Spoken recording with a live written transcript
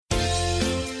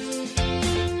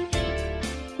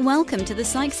Welcome to the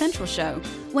Psych Central Show,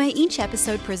 where each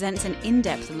episode presents an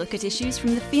in-depth look at issues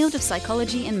from the field of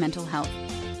psychology and mental health,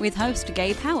 with host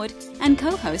Gabe Howard and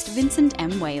co-host Vincent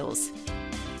M. Wales.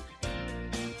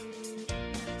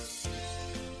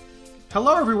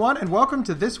 Hello, everyone, and welcome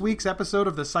to this week's episode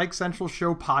of the Psych Central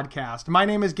Show podcast. My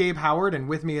name is Gabe Howard, and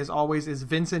with me, as always, is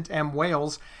Vincent M.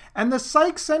 Wales. And the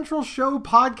Psych Central Show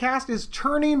podcast is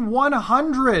turning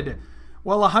 100.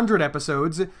 Well, 100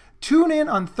 episodes. Tune in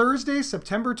on Thursday,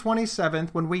 September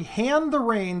 27th, when we hand the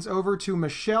reins over to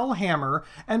Michelle Hammer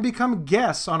and become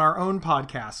guests on our own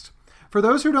podcast. For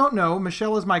those who don't know,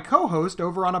 Michelle is my co-host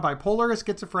over on A Bipolar, a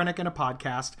Schizophrenic, and a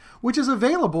Podcast, which is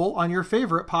available on your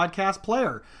favorite podcast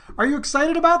player. Are you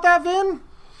excited about that, Vin?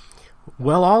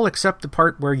 Well, all except the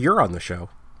part where you're on the show.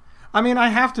 I mean, I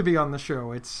have to be on the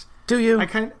show. Do you?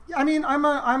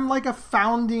 I'm like a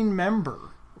founding member.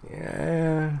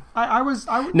 Yeah.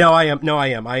 No, I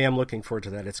am. I am looking forward to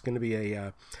that. It's going to be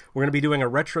we're going to be doing a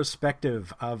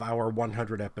retrospective of our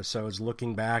 100 episodes,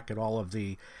 looking back at all of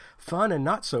the fun and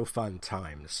not so fun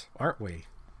times, aren't we?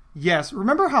 Yes.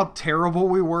 Remember how terrible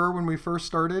we were when we first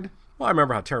started? Well, I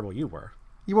remember how terrible you were.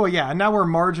 Well, yeah, and now we're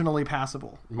marginally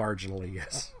passable. Marginally,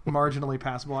 yes. Marginally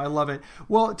passable. I love it.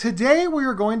 Well, today we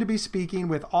are going to be speaking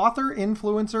with author,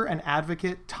 influencer, and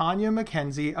advocate Tanya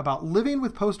McKenzie about living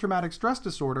with post-traumatic stress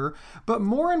disorder, but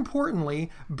more importantly,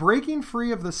 breaking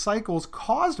free of the cycles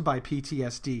caused by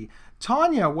PTSD.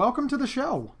 Tanya, welcome to the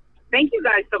show. Thank you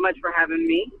guys so much for having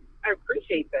me. I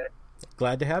appreciate this.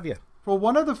 Glad to have you. Well,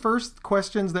 one of the first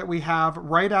questions that we have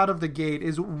right out of the gate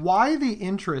is why the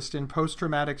interest in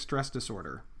post-traumatic stress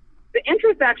disorder? The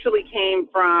interest actually came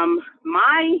from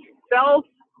my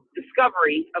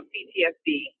self-discovery of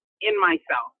PTSD in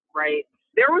myself, right?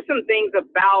 There were some things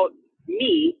about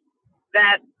me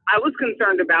that I was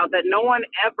concerned about that no one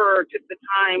ever took the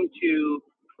time to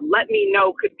let me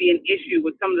know could be an issue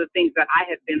with some of the things that I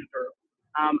had been through.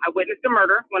 I witnessed a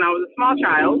murder when I was a small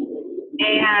child,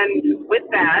 and with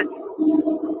that,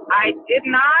 I did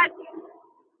not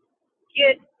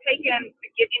get taken to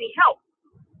get any help.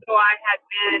 So I had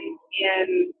been in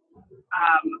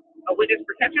a witness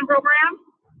protection program.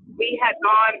 We had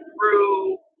gone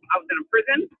through, I was in a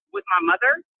prison with my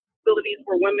mother, facilities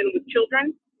for women with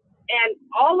children. And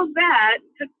all of that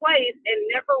took place, and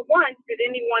never once did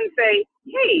anyone say,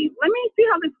 hey, let me see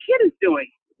how this kid is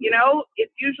doing. You know,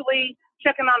 it's usually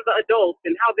checking on the adults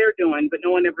and how they're doing, but no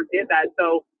one ever did that.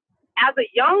 So as a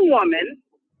young woman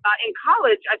in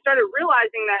college, I started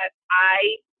realizing that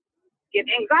I get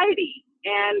anxiety,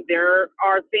 and there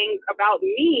are things about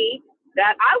me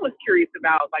that I was curious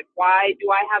about, like why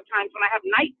do I have times when I have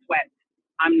night sweats?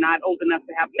 I'm not old enough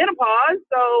to have menopause,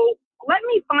 so let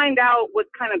me find out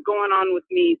what's kind of going on with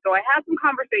me. So I had some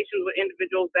conversations with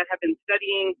individuals that have been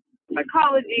studying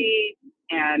psychology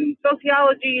and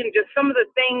sociology, and just some of the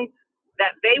things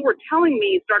that they were telling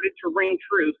me started to ring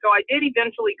true. So I did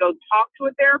eventually go talk to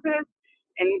a therapist,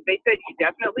 and they said you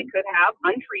definitely could have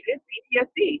untreated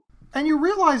PTSD. And you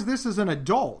realize this as an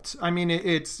adult. I mean,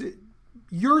 it's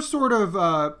your sort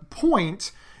of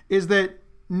point is that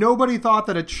nobody thought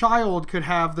that a child could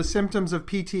have the symptoms of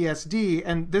PTSD,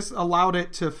 and this allowed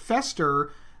it to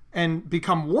fester and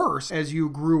become worse as you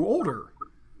grew older.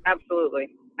 Absolutely.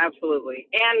 Absolutely.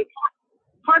 And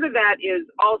part of that is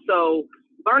also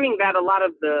learning that a lot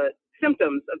of the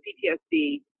symptoms of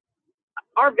PTSD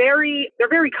they're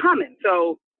very common.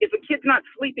 So if a kid's not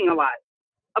sleeping a lot,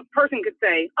 a person could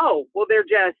say, oh, well,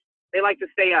 they like to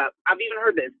stay up. I've even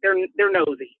heard this. They're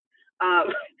nosy.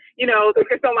 They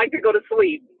just don't like to go to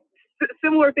sleep.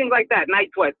 Similar things like that.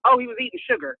 Night sweats. Oh, he was eating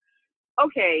sugar.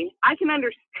 Okay, I can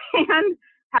understand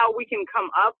how we can come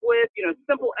up with,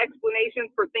 simple explanations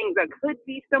for things that could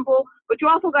be simple, but you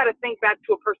also got to think back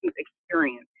to a person's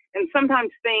experience. And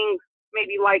sometimes things,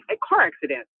 maybe like a car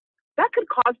accident, that could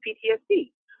cause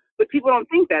PTSD. But people don't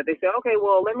think that. They say, okay,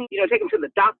 well, let me, take them to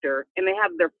the doctor, and they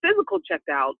have their physical checked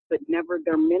out, but never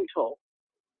their mental.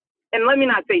 And let me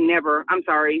not say never, I'm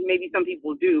sorry, maybe some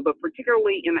people do, but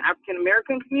particularly in the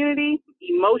African-American community,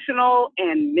 emotional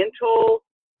and mental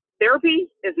therapy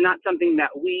is not something that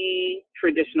we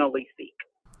traditionally seek.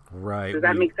 Right. Does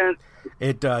that make sense?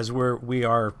 It does. We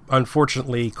are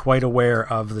unfortunately quite aware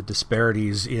of the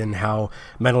disparities in how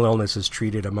mental illness is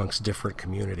treated amongst different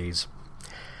communities.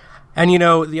 And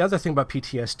the other thing about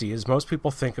PTSD is most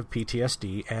people think of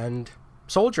PTSD and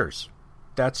soldiers.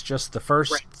 That's just the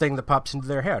first thing that pops into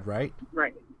their head, right?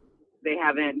 Right. They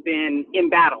haven't been in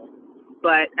battle.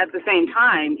 But at the same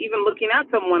time, even looking at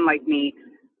someone like me,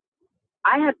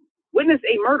 I had witnessed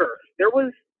a murder. There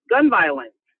was gun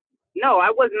violence. No, I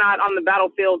was not on the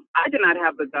battlefield. I did not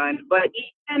have the gun. But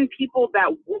even people that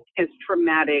witness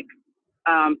traumatic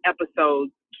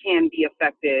episodes can be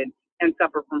affected and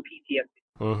suffer from PTSD.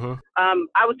 Mm-hmm.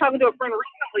 I was talking to a friend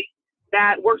recently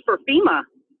that works for FEMA,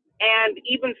 and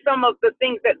even some of the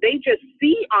things that they just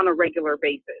see on a regular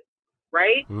basis,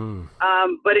 right?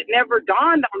 But it never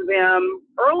dawned on them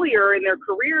earlier in their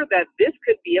career that this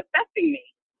could be affecting me.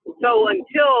 So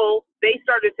until they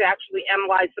started to actually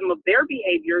analyze some of their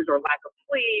behaviors or lack of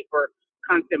sleep or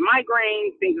constant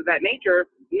migraines, things of that nature,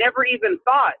 never even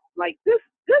thought like this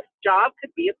job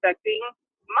could be affecting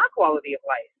my quality of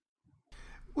life.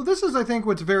 Well, this is, I think,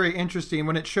 what's very interesting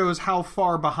when it shows how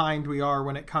far behind we are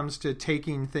when it comes to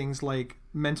taking things like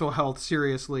mental health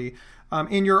seriously.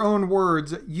 In your own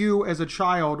words, you as a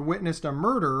child witnessed a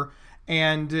murder,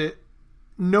 and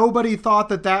nobody thought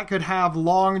that could have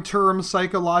long-term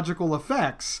psychological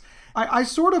effects. I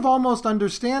sort of almost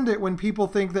understand it when people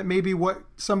think that maybe what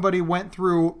somebody went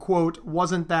through, quote,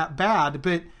 wasn't that bad,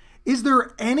 but is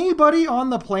there anybody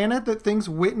on the planet that thinks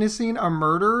witnessing a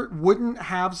murder wouldn't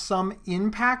have some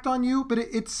impact on you? But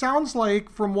it sounds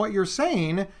like, from what you're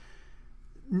saying,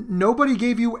 nobody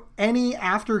gave you any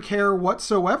aftercare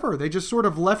whatsoever. They just sort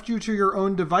of left you to your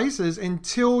own devices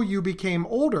until you became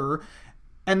older,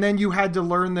 and then you had to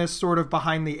learn this sort of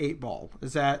behind the eight ball.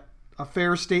 Is that a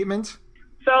fair statement?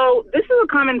 So this is a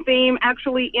common theme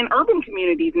actually in urban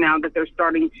communities now that they're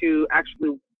starting to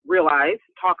actually realize,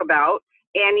 talk about,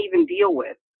 and even deal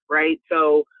with, right?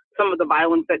 So some of the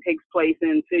violence that takes place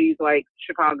in cities like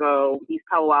Chicago, East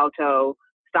Palo Alto,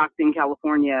 Stockton,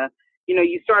 California,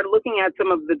 you start looking at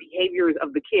some of the behaviors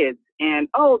of the kids and,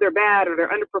 oh, they're bad or they're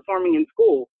underperforming in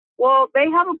school. Well, they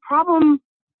have a problem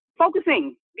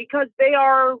focusing because they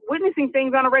are witnessing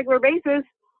things on a regular basis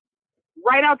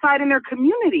right outside in their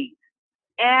communities.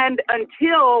 And up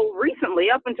until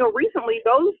recently,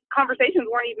 those conversations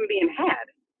weren't even being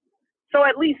had. So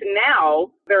at least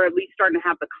now they're at least starting to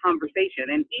have the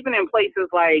conversation. And even in places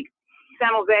like San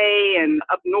Jose and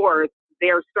up north,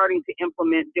 they're starting to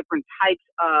implement different types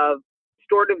of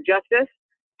restorative justice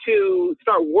to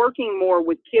start working more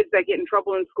with kids that get in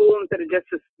trouble in school instead of just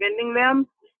suspending them.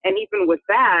 And even with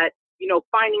that,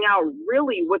 finding out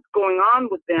really what's going on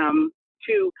with them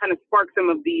to kind of spark some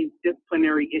of these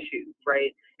disciplinary issues,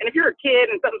 right? And if you're a kid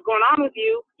and something's going on with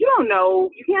you, you don't know,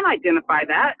 you can't identify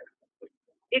that.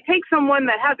 It takes someone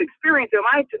that has experience in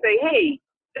life to say, hey,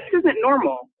 this isn't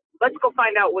normal. Let's go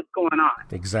find out what's going on.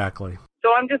 Exactly.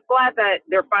 So I'm just glad that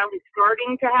they're finally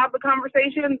starting to have the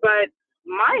conversation. But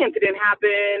my incident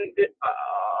happened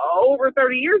over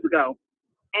 30 years ago.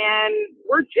 And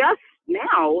we're just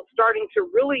now starting to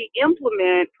really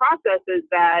implement processes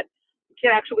that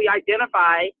can actually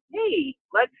identify, hey,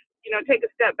 let's take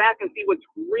a step back and see what's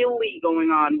really going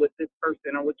on with this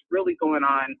person or what's really going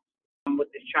on with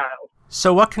this child.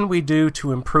 So what can we do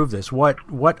to improve this?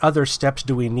 What other steps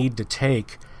do we need to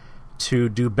take to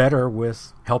do better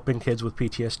with helping kids with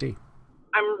PTSD?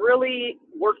 I'm really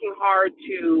working hard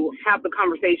to have the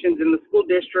conversations in the school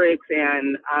districts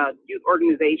and youth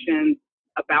organizations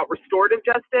about restorative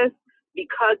justice,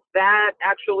 because that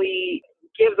actually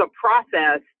gives a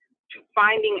process to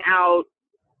finding out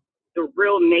the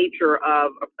real nature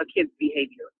of a kid's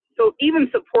behavior. So even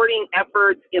supporting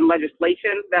efforts in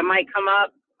legislation that might come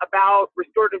up about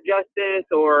restorative justice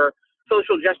or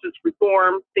social justice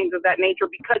reform, things of that nature,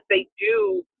 because they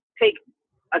do take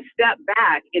a step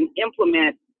back and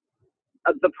implement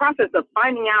the process of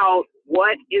finding out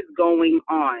what is going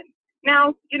on.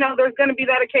 Now, there's going to be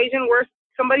that occasion where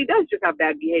somebody does just have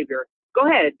bad behavior. Go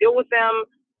ahead, deal with them,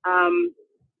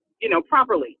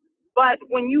 properly. But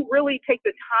when you really take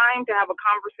the time to have a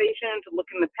conversation, to look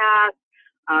in the past,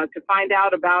 to find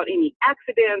out about any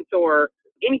accidents or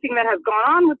anything that has gone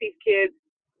on with these kids,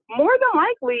 more than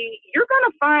likely, you're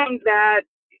going to find that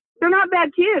they're not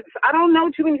bad kids. I don't know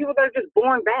too many people that are just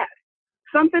born bad.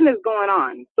 Something is going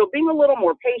on. So being a little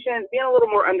more patient, being a little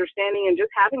more understanding, and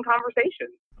just having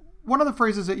conversations. One of the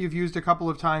phrases that you've used a couple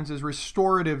of times is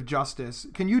restorative justice.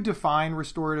 Can you define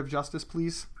restorative justice,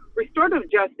 please? Restorative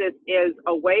justice is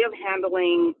a way of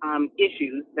handling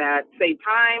issues that save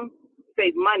time,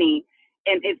 save money,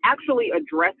 and it actually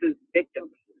addresses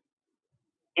victims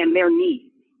and their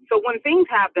needs. So when things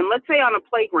happen, let's say on a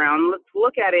playground, let's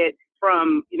look at it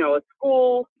from, a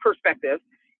school perspective.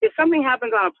 If something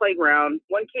happens on a playground,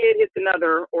 one kid hits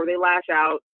another or they lash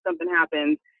out, something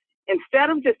happens, instead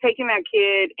of just taking that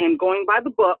kid and going by the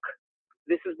book,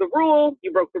 this is the rule,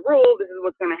 you broke the rule, this is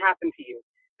what's going to happen to you.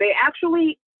 They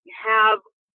actually have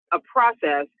a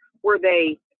process where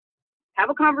they have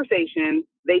a conversation,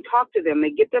 they talk to them,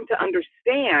 they get them to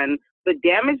understand the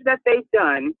damage that they've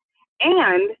done,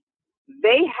 and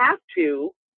they have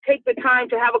to take the time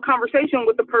to have a conversation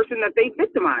with the person that they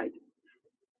victimized.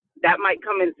 That might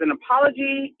come as an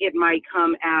apology. It might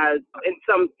come as in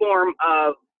some form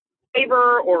of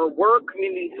favor or work,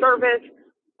 community service,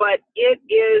 but it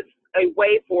is a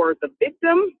way for the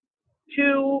victim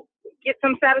to get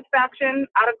some satisfaction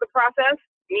out of the process,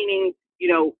 meaning,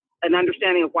 an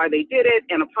understanding of why they did it,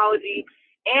 an apology,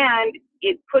 and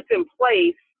it puts in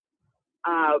place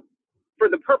for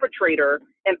the perpetrator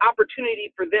an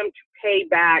opportunity for them to pay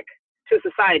back to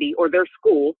society or their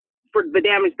school for the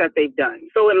damage that they've done.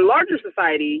 So in larger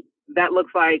society, that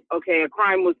looks like, okay, a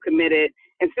crime was committed.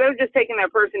 Instead of just taking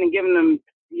that person and giving them,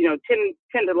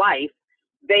 10 to life,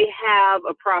 they have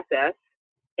a process,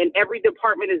 and every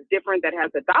department is different that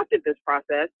has adopted this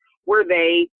process, where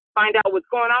they find out what's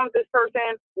going on with this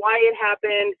person, why it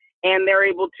happened, and they're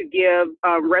able to give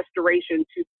restoration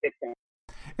to the victim.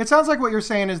 It sounds like what you're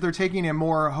saying is they're taking a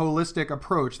more holistic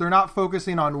approach. They're not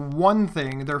focusing on one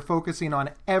thing. They're focusing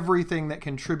on everything that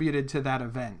contributed to that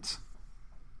event.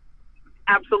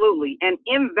 Absolutely. And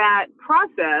in that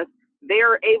process,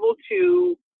 they're able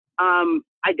to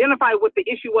identify what the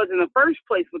issue was in the first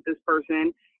place with this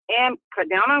person and cut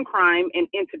down on crime and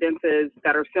incidences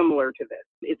that are similar to this.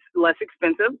 It's less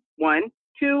expensive, one.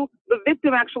 Two, the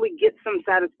victim actually gets some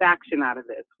satisfaction out of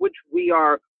this, which we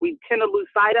tend to lose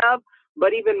sight of.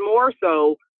 But even more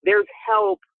so, there's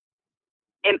help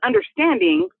and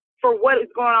understanding for what is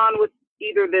going on with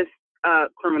either this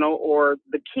criminal or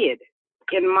the kid.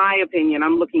 In my opinion,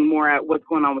 I'm looking more at what's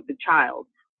going on with the child.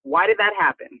 Why did that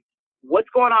happen? What's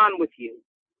going on with you?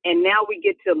 And now we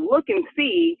get to look and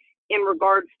see in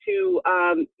regards to,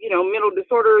 mental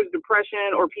disorders,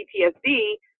 depression, or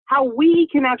PTSD, how we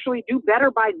can actually do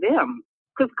better by them.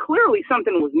 Because clearly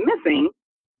something was missing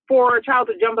for a child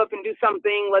to jump up and do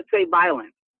something, let's say,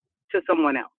 violent to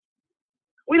someone else.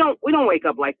 We don't wake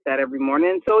up like that every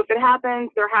morning. So if it happens,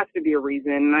 there has to be a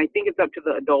reason. And I think it's up to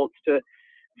the adults to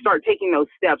start taking those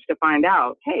steps to find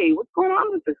out, hey, what's going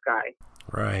on with this guy?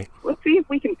 Right. Let's see if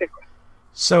we can fix it.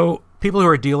 So people who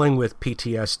are dealing with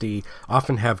PTSD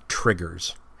often have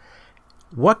triggers.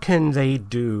 What can they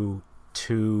do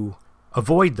to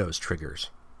avoid those triggers?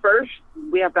 First,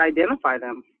 we have to identify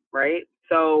them, right?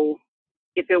 So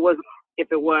if it was,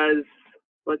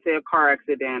 let's say, a car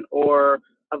accident or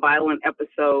a violent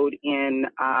episode in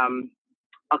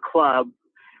a club,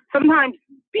 sometimes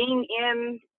being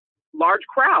in large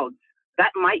crowds,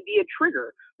 that might be a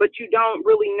trigger, but you don't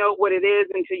really know what it is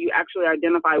until you actually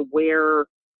identify where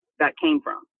that came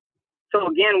from. So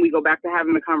again, we go back to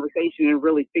having the conversation and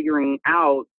really figuring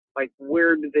out, like,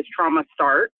 where did this trauma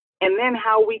start, and then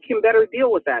how we can better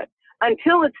deal with that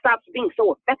until it stops being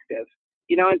so effective,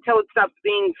 until it stops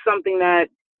being something that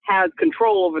has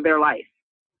control over their life.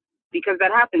 Because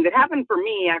that happens. It happened for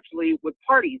me, actually, with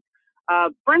parties.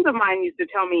 Friends of mine used to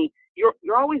tell me,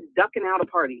 you're always ducking out of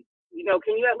parties.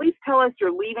 Can you at least tell us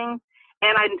you're leaving?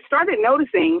 And I started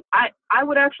noticing I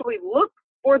would actually look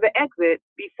for the exit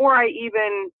before I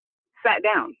even sat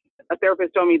down. A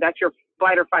therapist told me that's your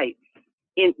fight or fight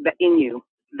in you,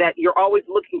 that you're always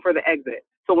looking for the exit.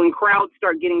 So when crowds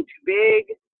start getting too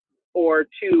big or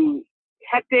too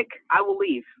hectic, I will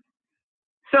leave.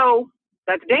 So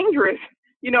that's dangerous.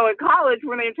 In college,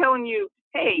 when they're telling you,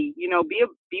 hey,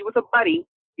 be with a buddy,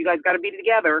 you guys got to be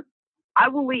together, I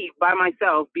will leave by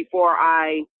myself before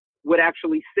I would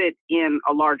actually sit in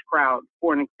a large crowd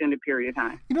for an extended period of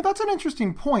time. That's an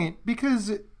interesting point,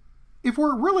 because if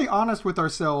we're really honest with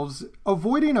ourselves,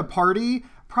 avoiding a party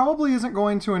probably isn't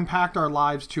going to impact our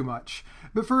lives too much.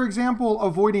 But for example,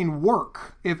 avoiding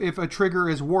work, if a trigger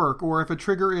is work, or if a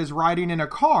trigger is riding in a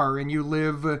car and you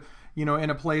live, in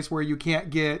a place where you can't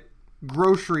get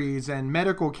groceries and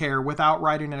medical care without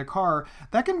riding in a car,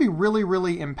 that can be really,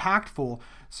 really impactful.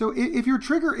 So if your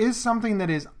trigger is something that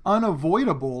is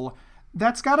unavoidable,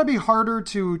 that's got to be harder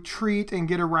to treat and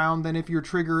get around than if your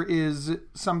trigger is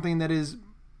something that is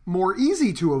more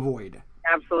easy to avoid.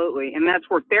 Absolutely. And that's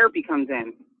where therapy comes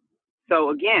in. So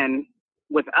again,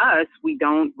 with us, we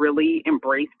don't really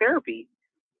embrace therapy.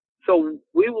 So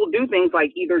we will do things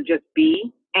like either just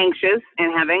be anxious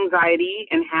and have anxiety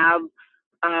and have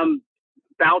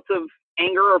bouts of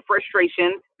anger or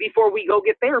frustration before we go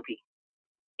get therapy.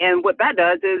 And what that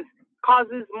does is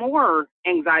causes more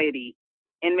anxiety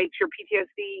and makes your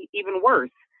PTSD even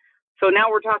worse. So now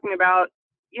we're talking about,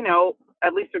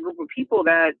 at least a group of people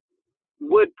that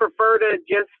would prefer to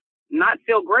just not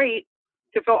feel great,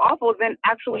 to feel awful, than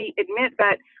actually admit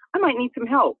that I might need some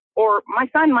help, or my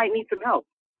son might need some help.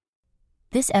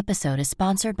 This episode is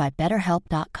sponsored by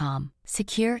BetterHelp.com.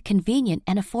 Secure, convenient,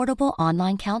 and affordable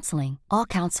online counseling. All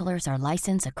counselors are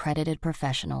licensed, accredited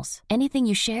professionals. Anything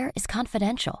you share is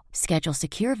confidential. Schedule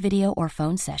secure video or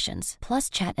phone sessions, plus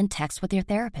chat and text with your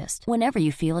therapist whenever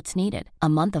you feel it's needed. A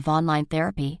month of online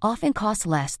therapy often costs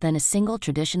less than a single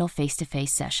traditional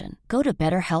face-to-face session. Go to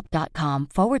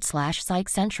betterhelp.com/Psych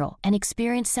Central and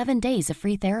experience 7 days of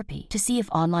free therapy to see if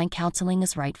online counseling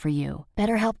is right for you.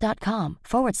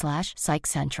 betterhelp.com/Psych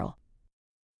Central.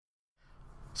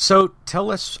 So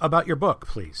tell us about your book,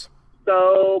 please.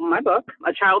 So my book,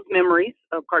 A Child's Memories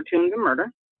of Cartoons and Murder,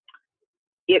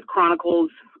 it chronicles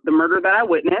the murder that I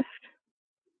witnessed,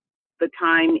 the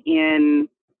time in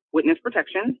witness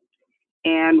protection,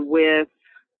 and with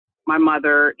my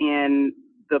mother in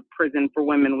the prison for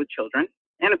women with children,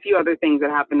 and a few other things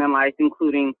that happened in life,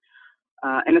 including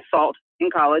an assault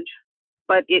in college.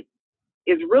 But it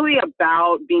is really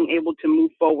about being able to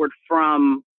move forward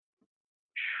from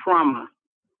trauma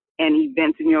and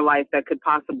events in your life that could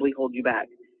possibly hold you back.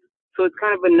 So it's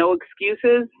kind of a no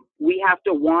excuses. We have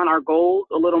to want our goals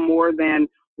a little more than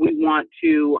we want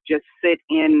to just sit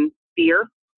in fear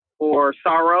or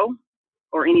sorrow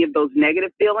or any of those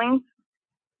negative feelings.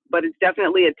 But it's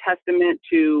definitely a testament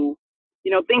to,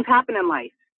 things happen in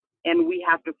life, and we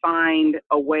have to find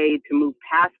a way to move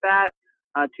past that,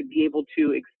 to be able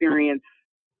to experience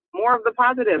more of the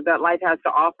positive that life has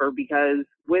to offer, because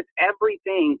with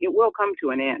everything, it will come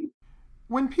to an end.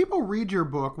 When people read your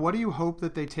book, what do you hope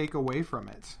that they take away from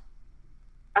it?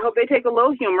 I hope they take a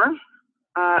little humor.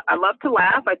 I love to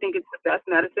laugh. I think it's the best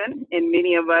medicine, and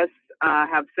many of us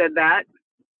have said that.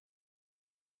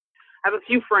 I have a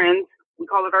few friends. We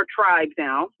call it our tribe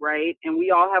now, right? And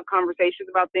we all have conversations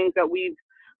about things that we've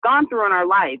gone through in our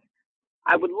life.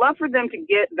 I would love for them to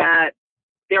get that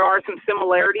there are some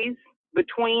similarities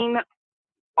between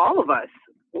all of us.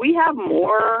 We have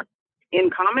more in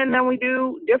common than we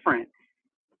do different.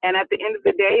 And at the end of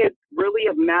the day, it's really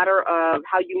a matter of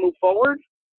how you move forward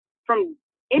from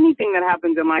anything that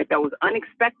happens in life that was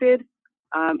unexpected.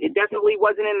 It definitely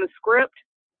wasn't in the script,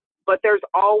 but there's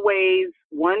always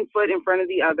one foot in front of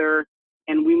the other,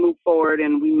 and we move forward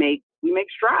and we make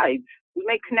strides, we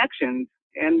make connections,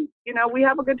 and we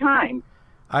have a good time.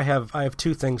 I have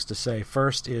two things to say.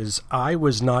 First is I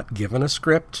was not given a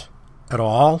script at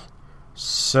all,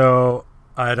 so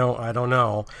I don't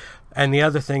know. And the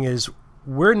other thing is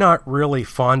we're not really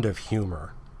fond of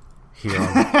humor here.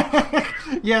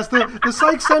 Yes, the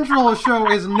Psych Central show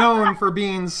is known for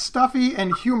being stuffy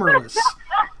and humorless.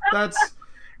 That's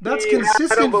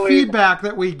consistent feedback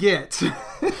that we get.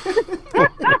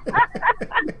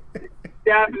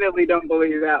 Definitely don't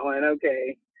believe that one.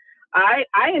 Okay. I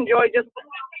enjoy just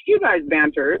you guys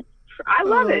banter. I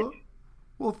love it.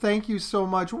 Well, thank you so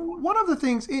much. One of the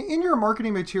things in your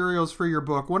marketing materials for your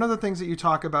book, one of the things that you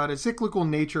talk about is cyclical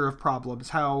nature of problems.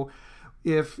 How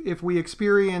if we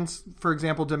experience, for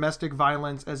example, domestic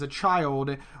violence as a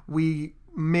child, we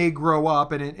may grow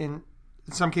up, and in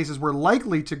some cases we're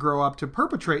likely to grow up to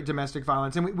perpetrate domestic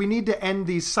violence. And we need to end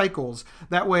these cycles.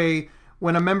 That way,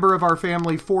 when a member of our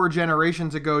family 4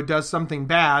 generations ago does something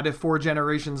bad, if 4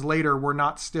 generations later we're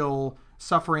not still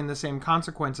suffering the same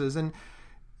consequences. And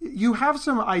you have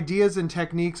some ideas and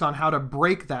techniques on how to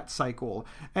break that cycle.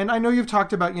 And I know you've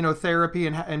talked about, therapy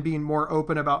and being more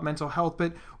open about mental health,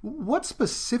 but what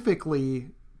specifically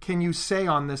can you say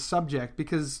on this subject?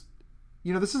 Because,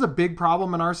 this is a big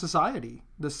problem in our society,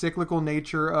 the cyclical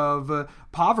nature of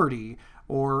poverty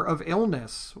or of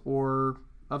illness or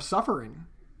of suffering.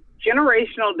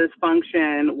 Generational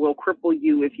dysfunction will cripple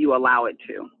you if you allow it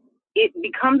to. It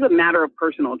becomes a matter of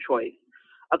personal choice.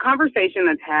 A conversation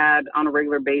that's had on a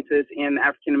regular basis in the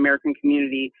African American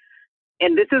community,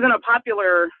 and this isn't a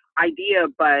popular idea,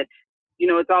 but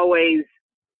it's always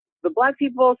the Black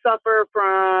people suffer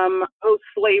from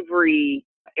post-slavery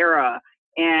era,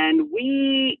 and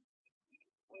we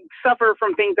suffer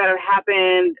from things that have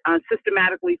happened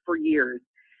systematically for years.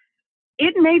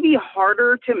 It may be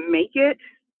harder to make it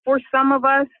for some of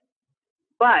us,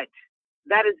 but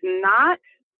that is not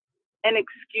an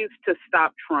excuse to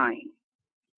stop trying.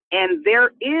 And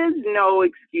there is no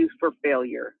excuse for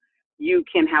failure. You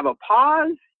can have a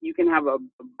pause, you can have a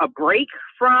break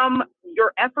from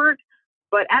your effort,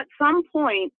 but at some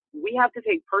point, we have to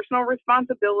take personal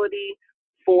responsibility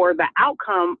for the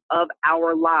outcome of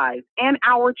our lives and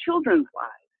our children's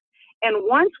lives. And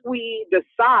once we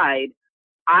decide,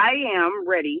 I am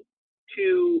ready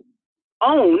to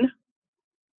own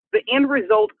the end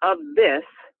result of this,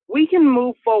 we can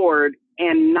move forward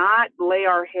and not lay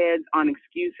our heads on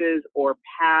excuses or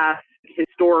past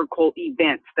historical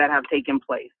events that have taken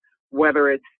place, whether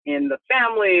it's in the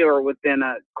family or within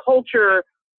a culture.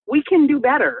 we can do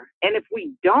better. And if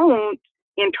we don't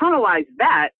internalize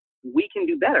that we can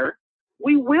do better,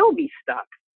 we will be stuck.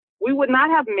 We would not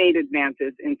have made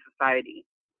advances in society.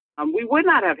 We would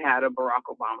not have had a Barack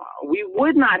Obama. We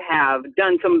would not have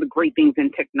done some of the great things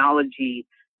in technology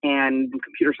and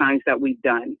computer science that we've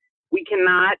done. We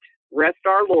cannot rest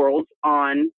our laurels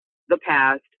on the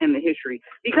past and the history,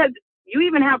 because you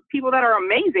even have people that are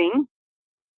amazing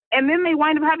and then they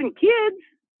wind up having kids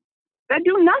that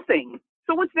do nothing.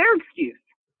 So what's their excuse?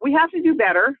 We have to do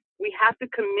better. We have to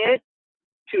commit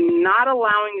to not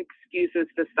allowing excuses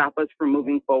to stop us from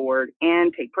moving forward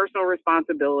and take personal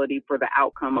responsibility for the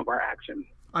outcome of our actions.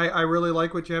 I really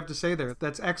like what you have to say there.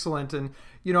 That's excellent. And,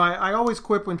 I always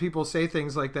quip when people say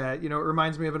things like that. It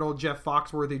reminds me of an old Jeff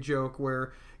Foxworthy joke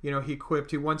where, he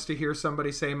quipped, he wants to hear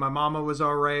somebody say, my mama was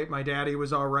all right, my daddy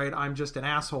was all right, I'm just an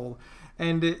asshole.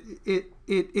 And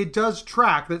it does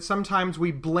track that sometimes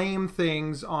we blame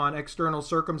things on external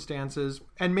circumstances,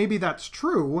 and maybe that's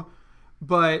true,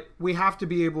 but we have to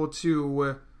be able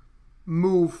to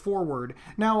move forward.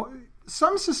 Now,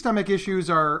 some systemic issues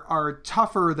are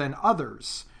tougher than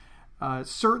others.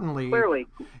 Certainly. Clearly.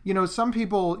 Some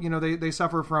people, they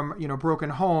suffer from,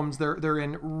 broken homes. They're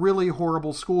in really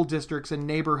horrible school districts and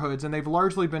neighborhoods, and they've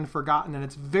largely been forgotten, and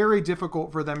it's very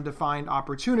difficult for them to find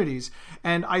opportunities.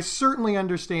 And I certainly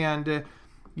understand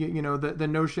the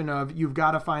notion of you've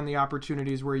got to find the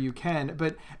opportunities where you can.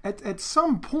 But at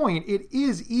some point, it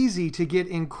is easy to get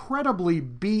incredibly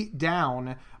beat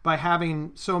down by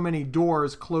having so many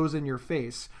doors close in your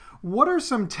face. What are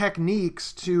some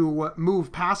techniques to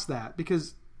move past that?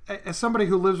 Because as somebody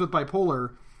who lives with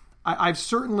bipolar, I've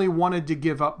certainly wanted to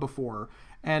give up before.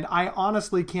 And I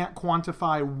honestly can't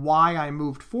quantify why I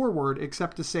moved forward,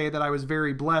 except to say that I was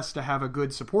very blessed to have a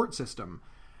good support system.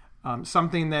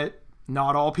 Something that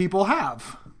not all people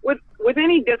have. With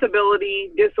any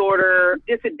disability, disorder,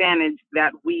 disadvantage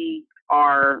that we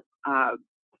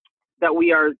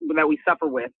suffer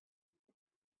with,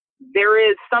 there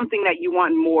is something that you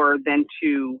want more than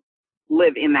to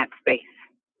live in that space,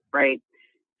 right?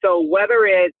 So whether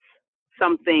it's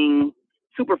something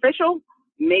superficial,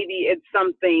 maybe it's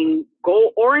something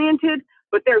goal-oriented,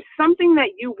 but there's something that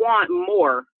you want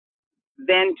more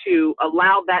than to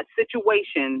allow that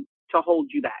situation to hold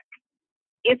you back.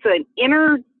 It's an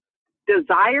inner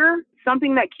desire,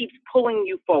 something that keeps pulling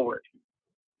you forward.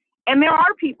 And there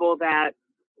are people that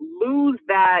lose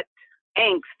that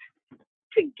angst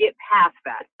to get past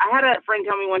that. I had a friend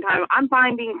tell me one time, I'm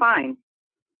fine being fine.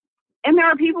 And there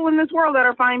are people in this world that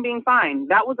are fine being fine.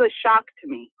 That was a shock to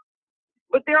me.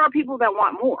 But there are people that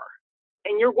want more.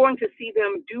 And you're going to see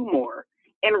them do more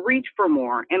and reach for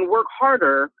more and work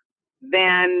harder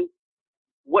than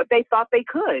what they thought they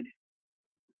could.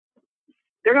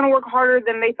 They're going to work harder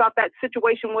than they thought that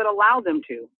situation would allow them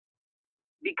to.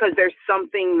 Because there's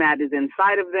something that is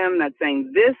inside of them that's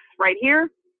saying, this right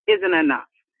here isn't enough.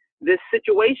 This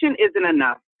situation isn't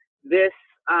enough. This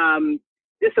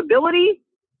disability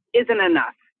isn't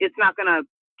enough. It's not going to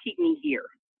keep me here.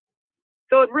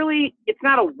 So it's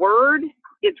not a word.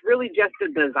 It's really just a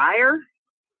desire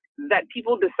that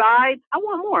people decide, I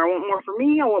want more. I want more for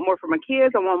me. I want more for my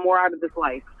kids. I want more out of this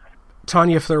life.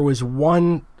 Tanya, if there was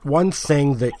one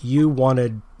thing that you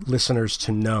wanted listeners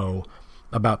to know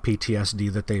about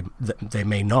PTSD that they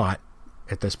may not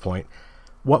at this point,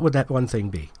 what would that one thing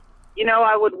be?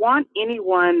 I would want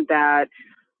anyone that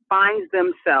finds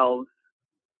themselves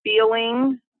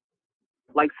feeling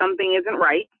like something isn't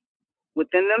right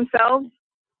within themselves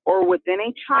or within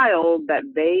a child that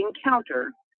they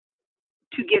encounter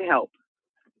to get help.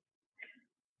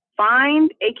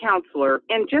 Find a counselor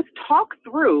and just talk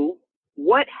through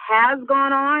what has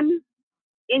gone on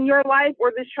in your life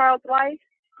or this child's life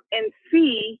and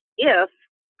see if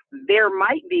there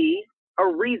might be a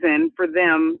reason for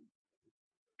them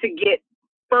to get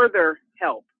further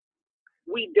help.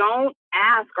 We don't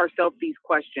ask ourselves these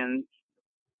questions,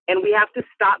 and we have to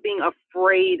stop being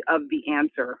afraid of the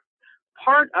answer.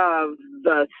 Part of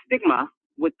the stigma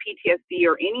with PTSD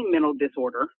or any mental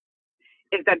disorder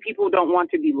is that people don't want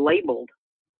to be labeled.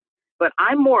 But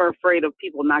I'm more afraid of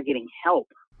people not getting help.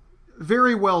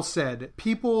 Very well said.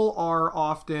 People are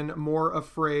often more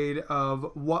afraid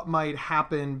of what might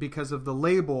happen because of the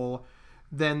label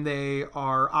than they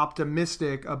are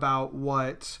optimistic about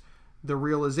what the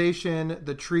realization,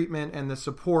 the treatment, and the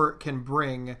support can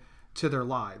bring to their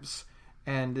lives.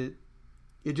 And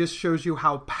it just shows you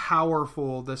how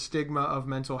powerful the stigma of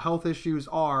mental health issues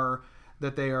are,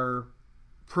 that they are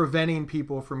preventing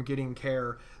people from getting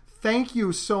care. Thank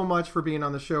you so much for being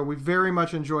on the show. We very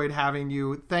much enjoyed having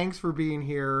you. Thanks for being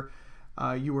here.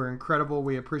 You were incredible.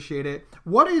 We appreciate it.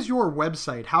 What is your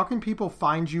website? How can people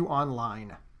find you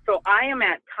online? So I am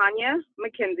at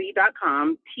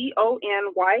TanyaMcKenzie.com,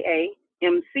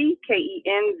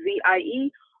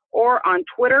 TonyaMcKenzie, or on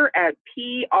Twitter at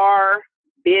PRBizMom,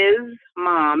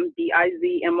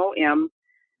 BIZMOM.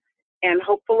 And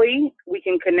hopefully we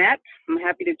can connect. I'm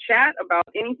happy to chat about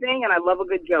anything, and I love a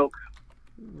good joke.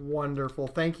 Wonderful.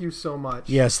 Thank you so much.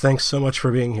 Yes, thanks so much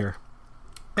for being here.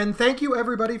 And thank you,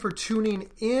 everybody, for tuning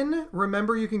in.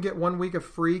 Remember, you can get 1 week of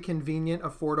free, convenient,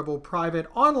 affordable, private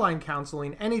online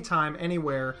counseling anytime,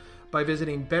 anywhere by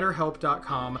visiting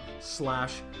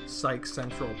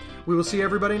betterhelp.com/psychcentral. We will see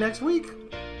everybody next week.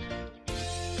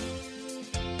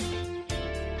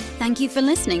 Thank you for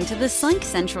listening to The Psych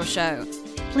Central Show.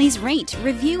 Please rate,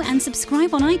 review, and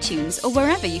subscribe on iTunes or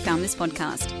wherever you found this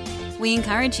podcast. We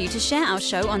encourage you to share our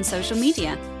show on social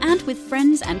media and with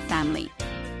friends and family.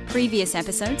 Previous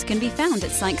episodes can be found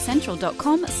at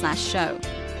psychcentral.com/show.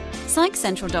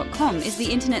 Psychcentral.com is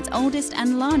the internet's oldest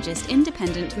and largest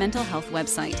independent mental health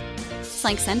website.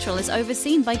 Psych Central is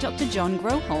overseen by Dr. John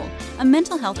Grohol, a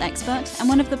mental health expert and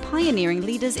one of the pioneering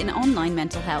leaders in online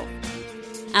mental health.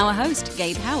 Our host,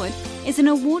 Gabe Howard, is an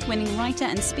award-winning writer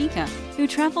and speaker who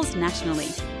travels nationally.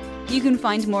 You can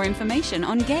find more information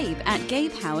on Gabe at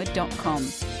gabehoward.com.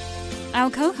 Our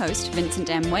co-host, Vincent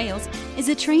M. Wales, is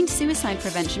a trained suicide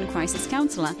prevention crisis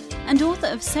counselor and author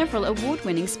of several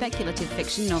award-winning speculative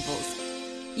fiction novels.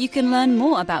 You can learn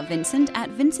more about Vincent at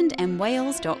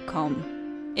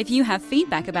vincentmwales.com. If you have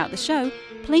feedback about the show,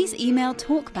 please email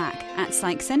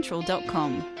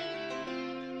talkback@psychcentral.com.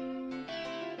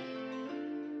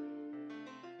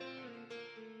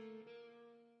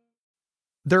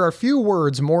 There are few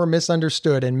words more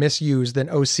misunderstood and misused than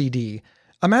OCD.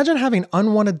 Imagine having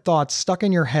unwanted thoughts stuck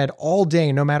in your head all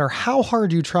day, no matter how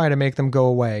hard you try to make them go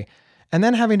away, and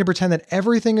then having to pretend that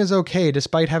everything is okay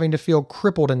despite having to feel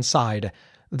crippled inside.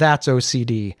 That's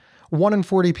OCD. 1 in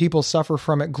 40 people suffer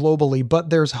from it globally, but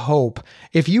there's hope.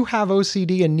 If you have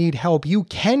OCD and need help, you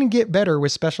can get better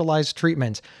with specialized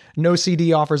treatment.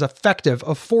 NoCD offers effective,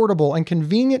 affordable, and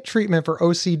convenient treatment for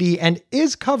OCD and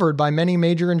is covered by many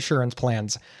major insurance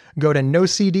plans. Go to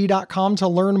nocd.com to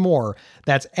learn more.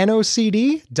 That's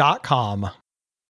nocd.com.